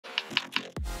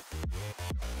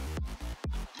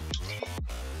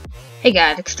Hey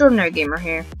guys, Extraordinary Gamer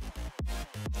here.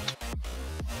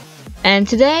 And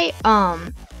today,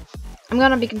 I'm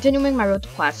gonna be continuing my Road to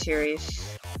Plat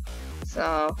series.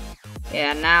 So,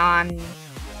 yeah, now I'm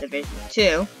Division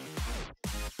 2,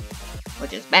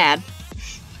 which is bad.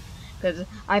 Because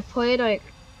I played, like,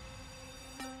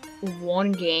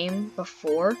 one game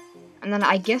before, and then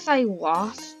I guess I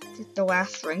lost the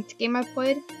last ranked game I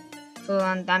played. So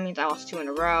then that means I lost 2 in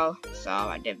a row, so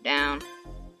I dipped down.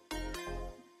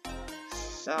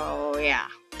 So, yeah.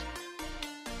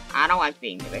 I don't like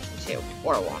being Division 2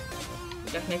 or 1.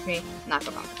 It just makes me not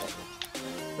so comfortable.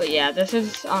 But yeah, this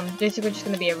is basically just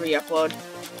gonna be a re-upload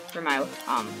for my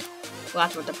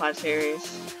last with the Plat series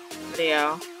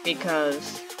video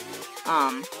because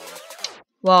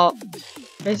well,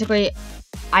 basically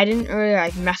I didn't really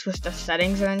like mess with the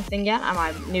settings or anything yet on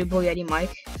my new Yeti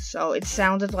mic, so it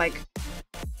sounded like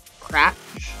crap,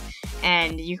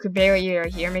 and you could barely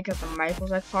hear me because the mic was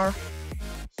like far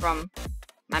from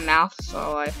my mouth,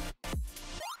 so like,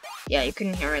 yeah, you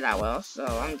couldn't hear me that well, so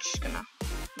I'm just gonna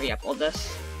re-upload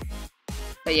this.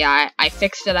 But yeah, I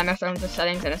fixed it, I messed around with the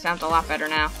settings, and it sounds a lot better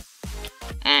now.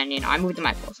 And, you know, I moved the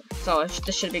mic closer, so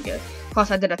this should be good.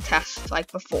 Plus, I did a test,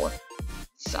 like, before,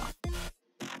 so.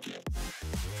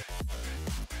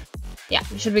 Yeah,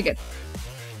 it should be good.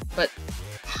 But,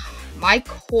 my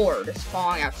cord is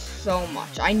falling out so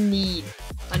much. I need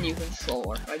a new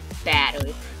controller, like,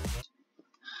 badly.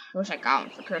 I wish I got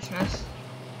one for Christmas.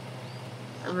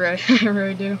 I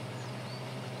really do.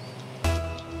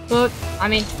 But, I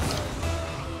mean,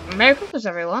 Merry Christmas,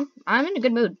 everyone. I'm in a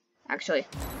good mood, actually.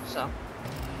 So,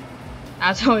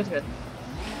 that's always good.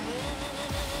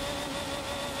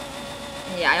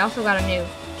 And yeah, I also got a new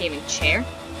gaming chair,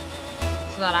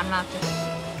 so that I'm not just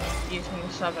using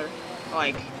this other,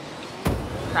 like,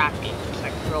 crappy, just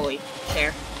like rolly chair.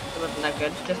 It wasn't that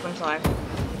good. This one's like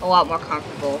a lot more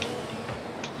comfortable,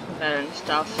 better and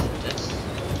stuff. Just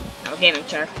a gaming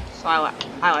chair, so I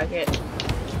like it.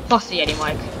 Plus the Yeti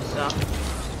mic, so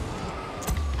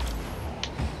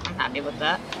I'm happy with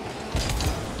that.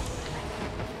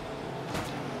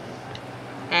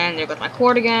 And there goes my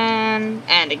cord again,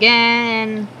 and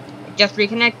again. It just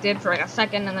reconnected for like a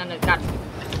second, and then it got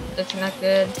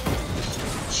disconnected.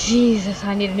 Jesus,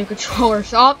 I need a new controller.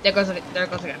 So, oh, there it goes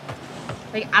again.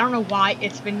 Like, I don't know why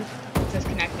it's been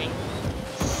disconnecting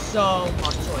so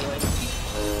much lately.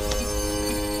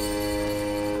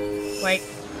 Like,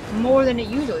 more than it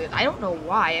usually is. I don't know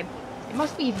why. It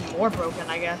must be even more broken,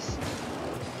 I guess.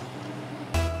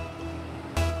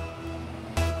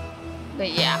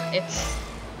 But yeah, it's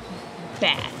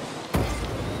bad.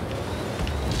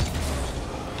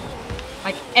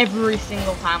 Like, every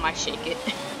single time I shake it.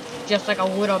 Just like a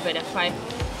little bit. If I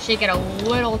shake it a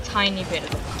little tiny bit,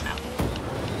 it'll come out.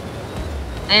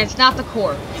 And it's not the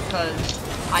cord, because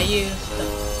I used a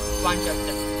bunch of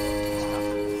different stuff.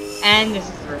 And this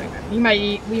is really good. We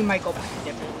might go back to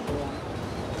different one,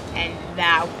 and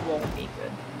that won't be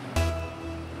good.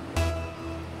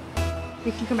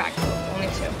 We can come back to it. Only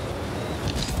 2.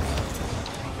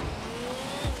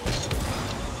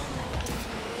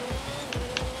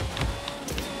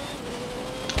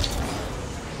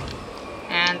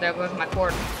 And there goes my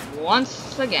cord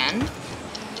once again.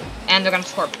 And they're gonna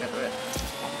score because of it.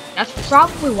 That's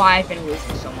probably why I've been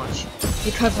losing so much.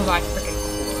 Because of my freaking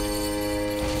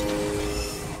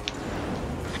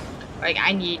cord. Like,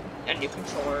 I need a new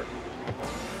controller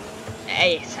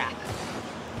ASAP.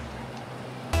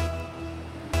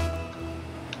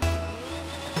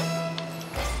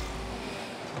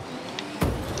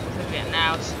 Yeah,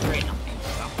 now it's 3-0.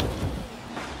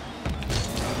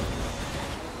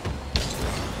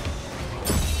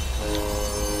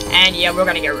 And yeah, we're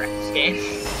gonna get wrecked this game.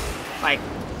 Like,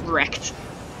 wrecked.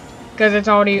 Because it's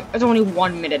only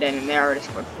 1 minute in and they already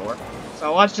scored 4.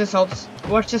 So let's just hope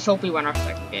we win our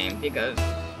second game, because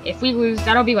if we lose,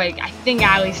 that'll be like, I think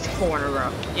at least 4 in a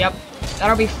row. Yep.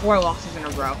 That'll be 4 losses in a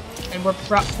row. And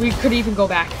we could even go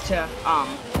back to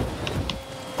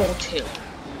goal 2.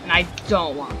 And I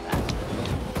don't want that.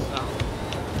 So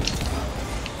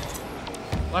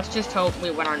let's just hope we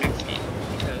win our next game,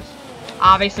 because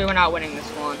obviously we're not winning this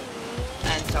one.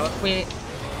 And so if we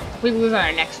lose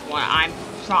our next one,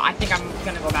 I think I'm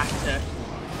gonna go back to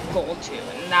goal 2,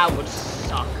 and that would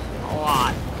suck a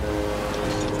lot.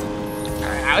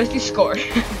 Alright, at least we scored.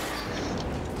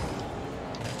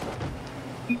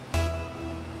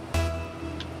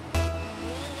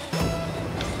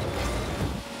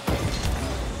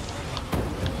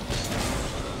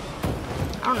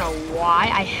 I don't know why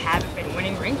I haven't been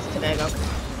winning rings today though.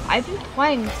 I've been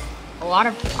playing a lot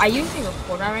of, I usually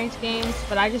record my ranked games,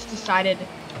 but I just decided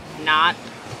not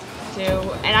to,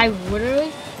 and I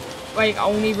literally like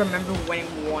only remember winning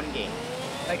one game.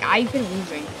 Like I've been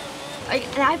losing. Like,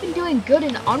 and I've been doing good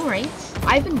in unranked.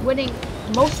 I've been winning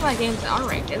most of my games in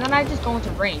unranked, and then I just go into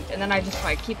ranked, and then I just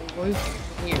like keep losing.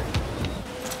 It's weird.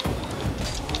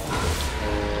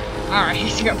 Alright,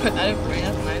 he's gonna put that in for me.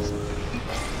 That's nice.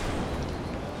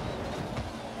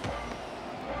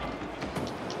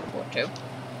 Or two.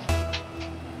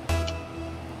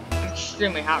 It's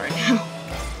extremely hot right now.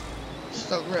 It's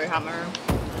so really hot in my room.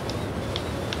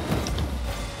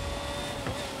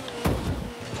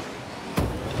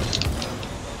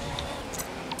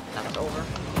 That's over.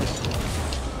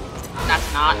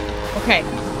 That's not. Okay.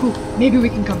 Whew, maybe we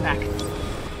can come back.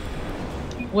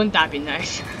 Wouldn't that be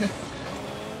nice?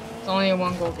 It's only a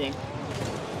 1-goal game.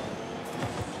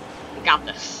 We got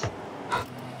this.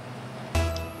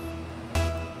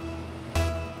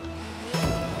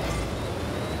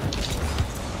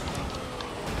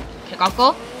 Kickoff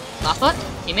goal? Left foot?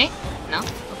 Teammate? No? Okay.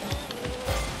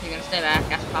 You're gonna stay back.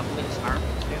 That's probably the smart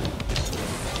thing to do.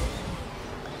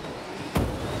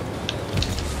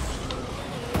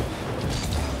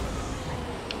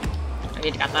 Oh,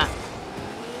 he got that.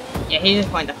 Yeah, he's just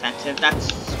playing defensive.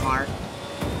 That's smart.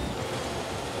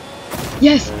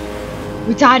 Yes!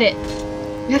 We tied it!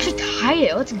 We actually tied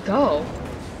it! Let's go!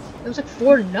 It was like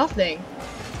 4-0.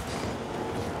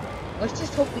 Let's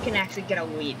just hope we can actually get a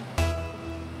lead.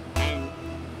 And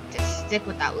just stick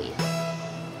with that lead.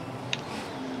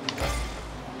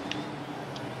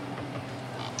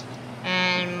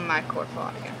 And my cord fell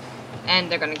out again.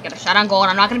 And they're gonna get a shot on goal,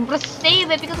 and I'm not gonna be able to save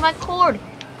it because of my cord!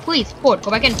 Please, cord, go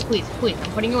back in. Please, please.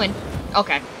 I'm putting you in.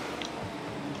 Okay.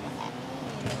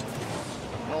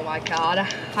 Oh my god,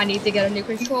 I need to get a new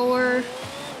controller.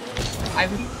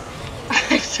 I've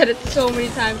said it so many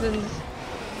times in this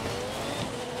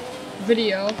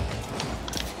video.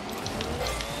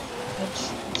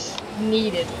 It's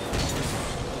needed.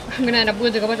 I'm gonna end up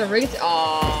losing a bunch of rigs.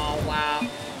 Oh wow.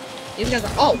 These guys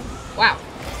are. Oh wow.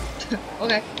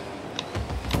 Okay.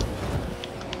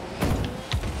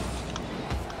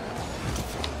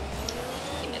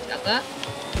 Teammates got that.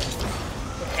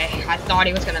 Okay, I thought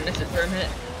he was gonna miss it for a minute.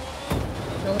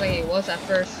 I don't think he was at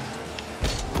first.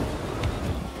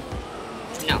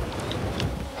 No.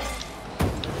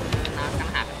 Not gonna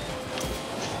happen.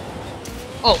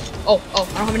 Oh, I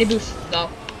don't have any boosts, though.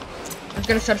 I'm just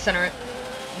gonna try to center it.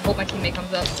 I hope my teammate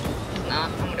comes up. He's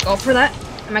not. I'm gonna go for that.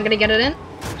 Am I gonna get it in?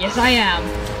 Yes, I am.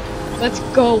 Let's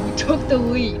go. We took the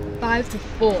lead.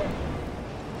 5-4.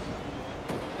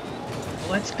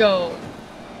 Let's go.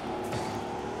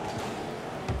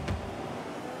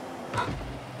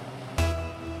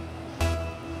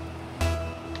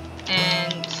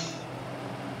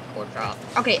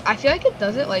 Okay, I feel like it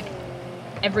does it like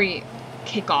every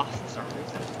kickoff for some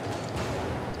reason.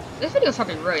 This video is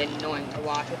probably really annoying to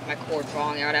watch with my cord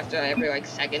falling out after every like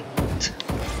second.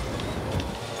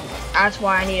 That's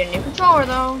why I need a new controller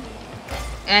though.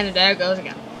 And there it goes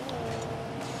again.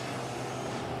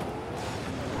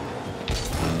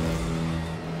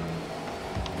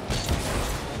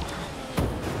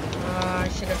 I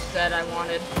should have said I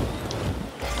wanted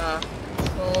a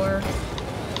controller.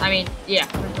 I mean, yeah,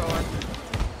 controller.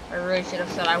 I really should have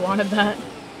said I wanted that.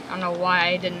 I don't know why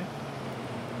I didn't.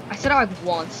 I said it like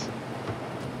once.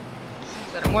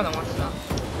 I said it more than once though.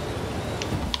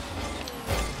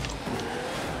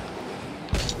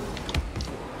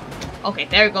 Okay,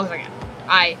 there it goes again.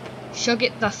 I shook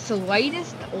it the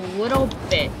slightest little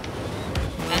bit.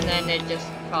 And then it just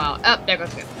fell out. Oh, there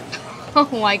goes again. Oh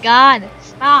my god,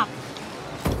 stop.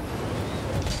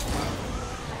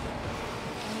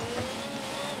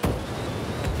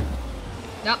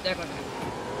 Nope, there goes.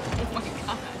 Oh my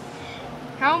god.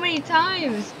 How many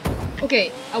times?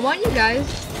 Okay, I want you guys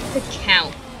to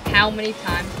count how many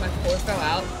times my cord fell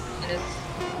out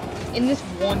in this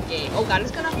one game. Oh god,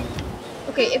 it's gonna.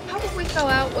 Okay, it probably fell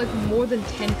out like more than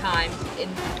 10 times in.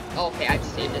 Oh, okay, I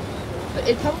just saved it. But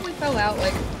it probably fell out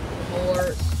like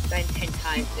more than 10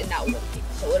 times in that one game.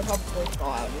 So it'll probably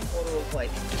fall out in a total of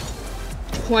like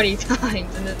 20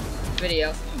 times in this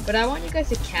video. But I want you guys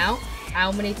to count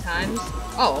how many times.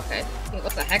 Oh, okay.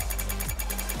 What the heck?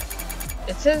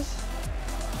 It said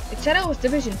it was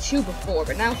Division 2 before,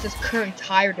 but now it says current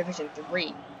tire Division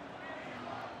 3.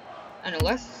 And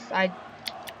unless I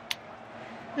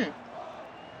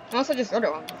unless I just wrote it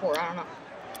on before, I don't know.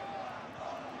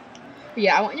 But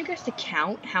yeah, I want you guys to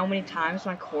count how many times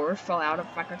my cord fell out of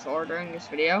my controller during this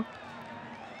video.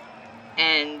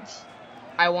 And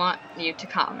I want you to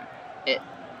comment it.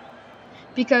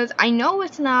 Because I know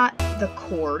it's not the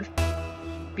cord,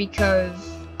 because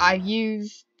I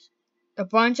used a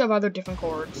bunch of other different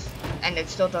cords, and it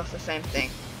still does the same thing.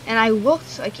 and I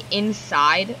looked like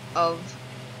inside of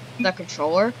the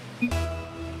controller,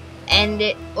 and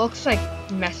it looks like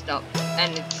messed up.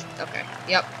 And it's okay.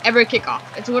 Yep, every kickoff.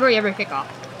 It's literally every kickoff.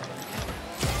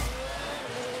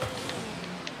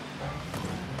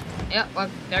 Yep, well,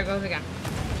 there it goes again.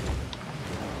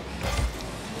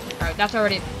 Alright, that's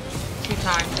already 2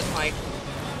 times in like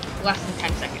less than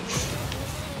 10 seconds.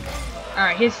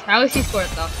 Alright, at least he scored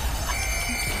it though.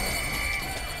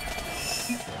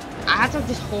 I have to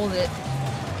just hold it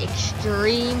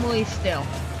extremely still.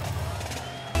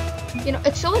 You know,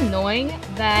 it's so annoying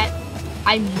that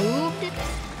I moved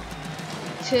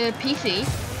to PC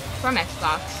from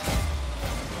Xbox,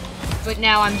 but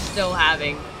now I'm still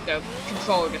having the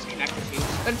controller disconnect issues.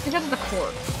 But it's because of the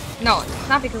cord. No, it's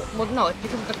not because, well, no, it's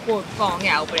because of the cord falling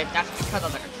out, but that's because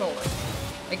of the controller.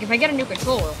 Like, if I get a new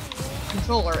controller,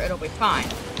 it'll be fine.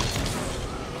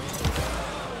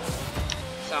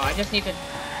 So, I just need to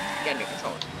get a new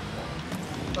controller.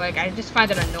 Like, I just find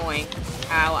it annoying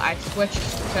how I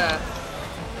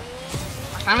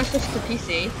finally switched to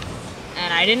PC,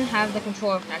 and I didn't have the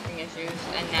controller connecting issues,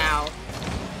 and now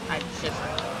I just,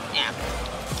 yeah,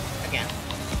 again.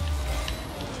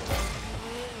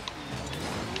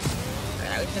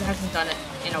 At least it hasn't done it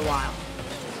in a while.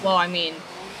 Well, I mean,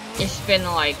 it's been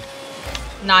like,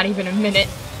 not even a minute,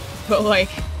 but like,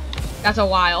 that's a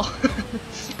while.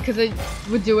 Because it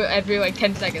would do it every like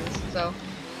 10 seconds, so.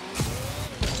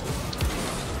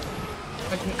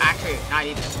 Like, actually, not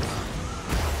even.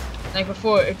 Like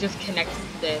before, it just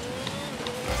connected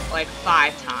like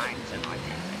 5 times in like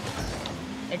 10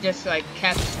 seconds. It just like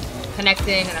kept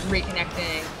connecting and then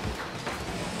reconnecting.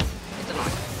 It's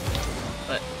annoying.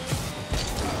 But,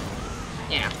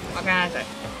 you know, what can I say?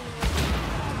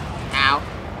 Ow.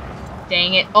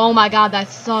 Dang it. Oh my god, that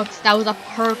sucks. That was a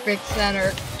perfect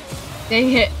center.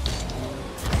 Dang it.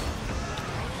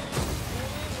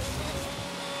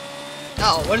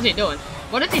 Uh oh, what is he doing?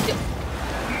 What is he doing?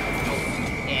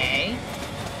 Okay.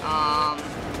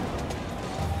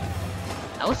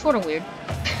 That was sort of weird.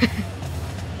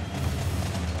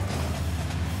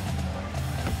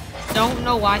 Don't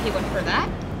know why he went for that.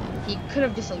 He could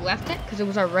have just left it because it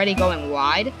was already going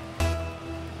wide.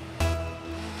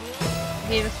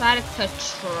 He decided to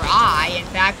try and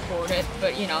backboard it,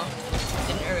 but you know,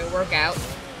 didn't really work out.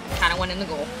 Kind of went in the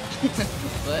goal,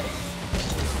 but.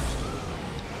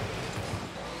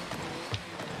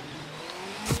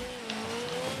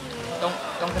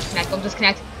 Don't disconnect, don't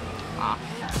disconnect. Ah.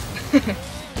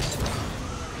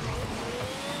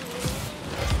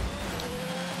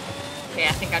 Okay,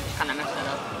 I think I just kind of messed that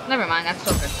up. Never mind, that's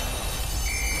so good.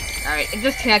 Alright, it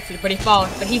disconnected, but he followed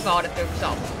it through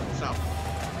himself, so.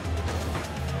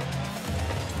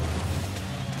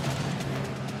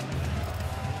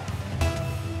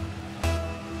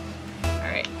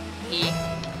 Alright,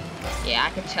 yeah, I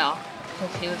could tell. I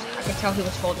could tell he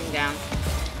was holding down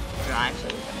drive, so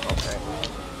we can go for it.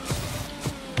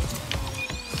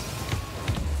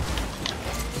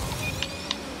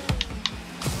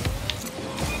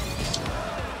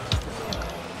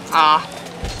 I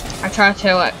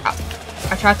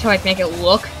tried to like make it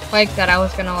look like that I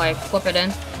was gonna like flip it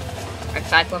in, like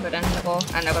side flip it in the goal,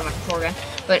 and that was my controller again.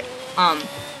 But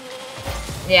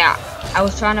yeah, I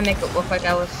was trying to make it look like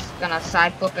I was gonna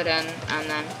side flip it in, and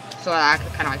then so that I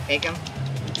could kind of like fake him.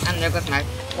 And there goes my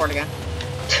cord again.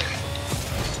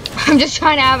 I'm just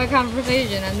trying to have a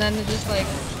conversation, and then it's just like,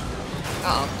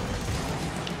 uh oh.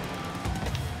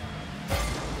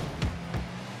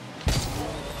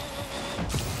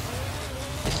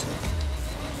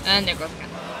 And there goes again.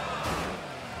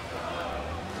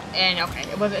 And okay,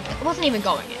 it wasn't even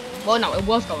going in. Well, no, it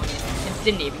was going in. It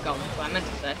didn't even go in. That's what I meant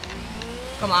to say.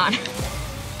 Come on.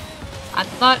 I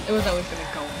thought it was always gonna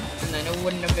go in, and then it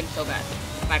wouldn't have been so bad.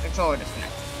 My controller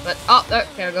disconnected. But oh,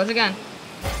 there it goes again.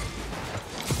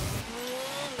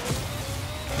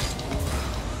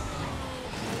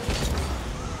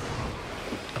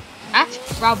 That's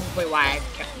probably why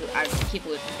I keep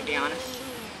losing, to be honest.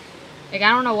 Like,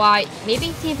 I don't know why. Maybe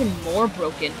it's even more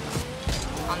broken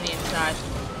on the inside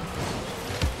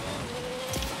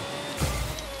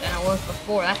than it was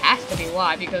before. That has to be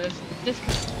why, because it's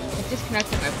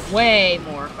disconnected like way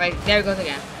more. Like, there it goes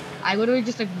again. I literally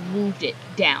just like moved it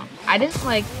down. I didn't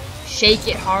like shake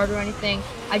it hard or anything.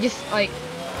 I just like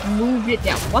moved it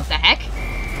down. What the heck?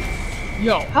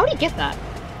 Yo, how did he get that?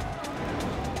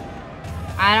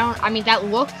 I mean, that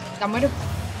might have.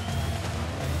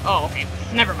 Oh, okay.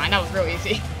 Never mind. That was real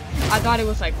easy. I thought it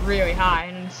was like really high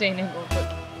and insane angle,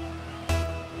 but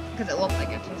because it looked like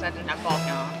it since I didn't have ball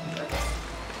count on.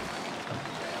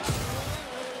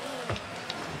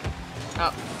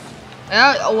 But...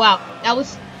 Oh, wow. That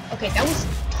was okay. That was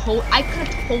could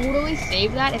totally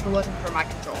save that if it wasn't for my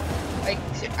controller. Like,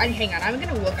 hang on, I'm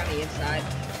gonna look on the inside.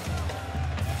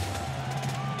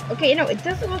 Okay, you know, it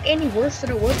doesn't look any worse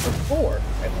than it was before.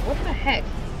 Like, what the heck?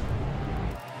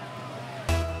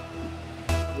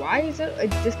 Why is it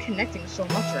like, disconnecting so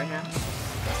much right now?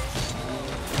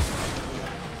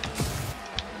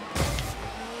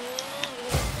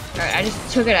 Alright, I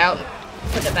just took it out and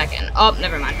put it back in. Oh,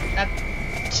 never mind.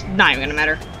 That's not even gonna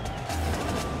matter.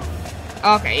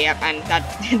 Okay, yep, and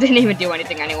that didn't even do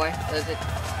anything anyway, does it?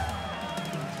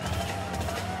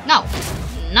 No,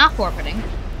 not forfeiting.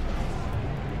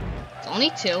 It's only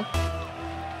 2. Still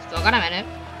got a minute.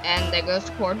 And there goes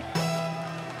the cord.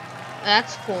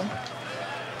 That's cool.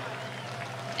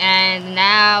 And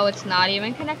now it's not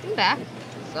even connecting back.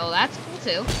 So that's cool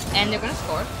too. And they're gonna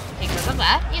score because of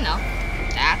that, you know.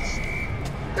 That's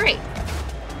great.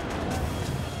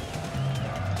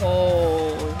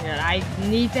 Oh yeah, I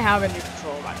need to have a new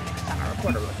control by the next time I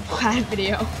record a Plat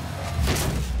video.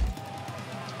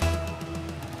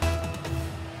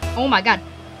 Oh my god.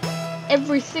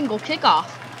 Every single kickoff.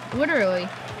 Literally.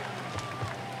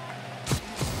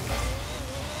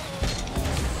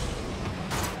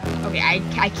 Okay,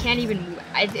 I can't even move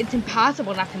it. It's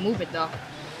impossible not to move it though.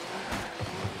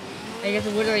 I guess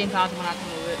it's literally impossible not to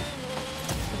move it.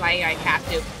 Because I have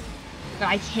to. But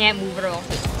I can't move it or else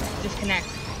it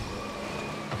disconnects.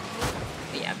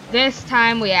 But yeah, this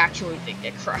time we actually did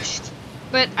get crushed.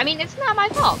 But, I mean, it's not my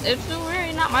fault. It's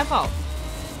really not my fault.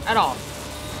 At all.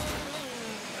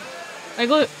 Like,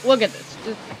 look at this.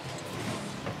 Just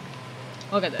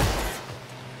look at this.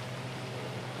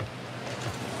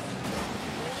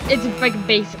 It's like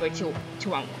basically two on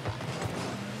 1.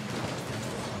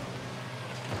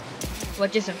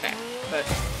 Which isn't fair, but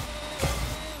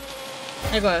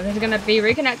there it goes. It's gonna be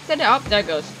reconnected. Oh, there it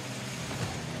goes.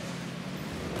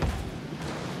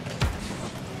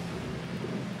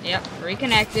 Yep,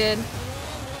 reconnected.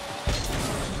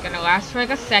 It's gonna last for like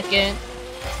a second.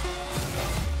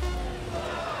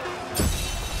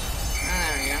 Oh,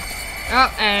 there we go. Oh,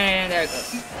 and there it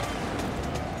goes.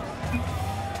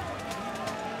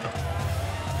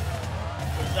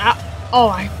 Oh,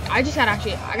 I just had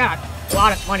I got a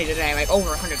lot of money today, like over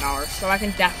 $100, so I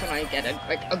can definitely get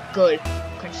a good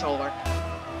controller.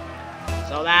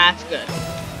 So that's good.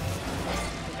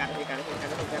 We got it.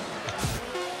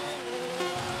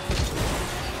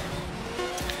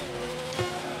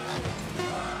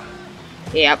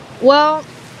 Yep. Well,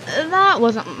 that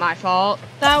wasn't my fault.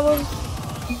 That was,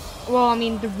 well, I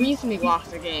mean, the reason we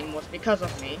lost the game was because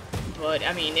of me, but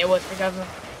I mean, it was because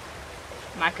of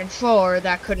my controller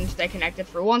that couldn't stay connected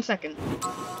for 1 second.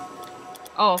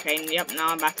 Oh, okay, yep, now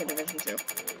I'm back in Division 2.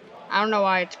 I don't know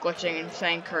why it's glitching and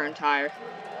saying current tire,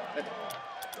 but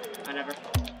whatever.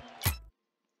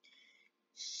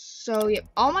 So, yep,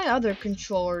 all my other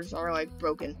controllers are, like,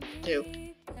 broken, too.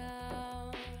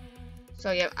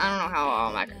 So, yep, I don't know how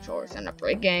all my controllers end up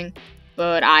breaking,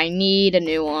 but I need a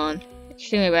new one.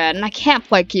 Extremely bad, and I can't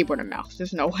play keyboard and mouse.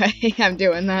 There's no way I'm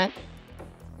doing that.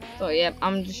 So, yep,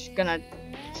 I'm just gonna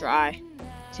try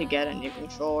to get a new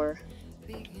controller.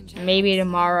 Maybe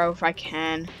tomorrow if I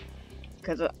can,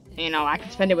 because you know I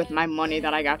can spend it with my money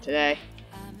that I got today.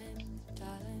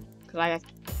 Because I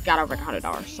got over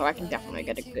 $100, so I can definitely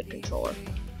get a good controller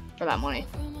for that money.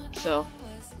 So,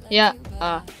 yeah.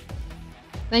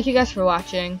 Thank you guys for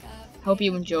watching. Hope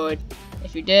you enjoyed.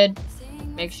 If you did,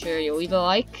 make sure you leave a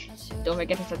like. Don't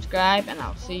forget to subscribe, and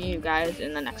I'll see you guys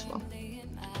in the next one.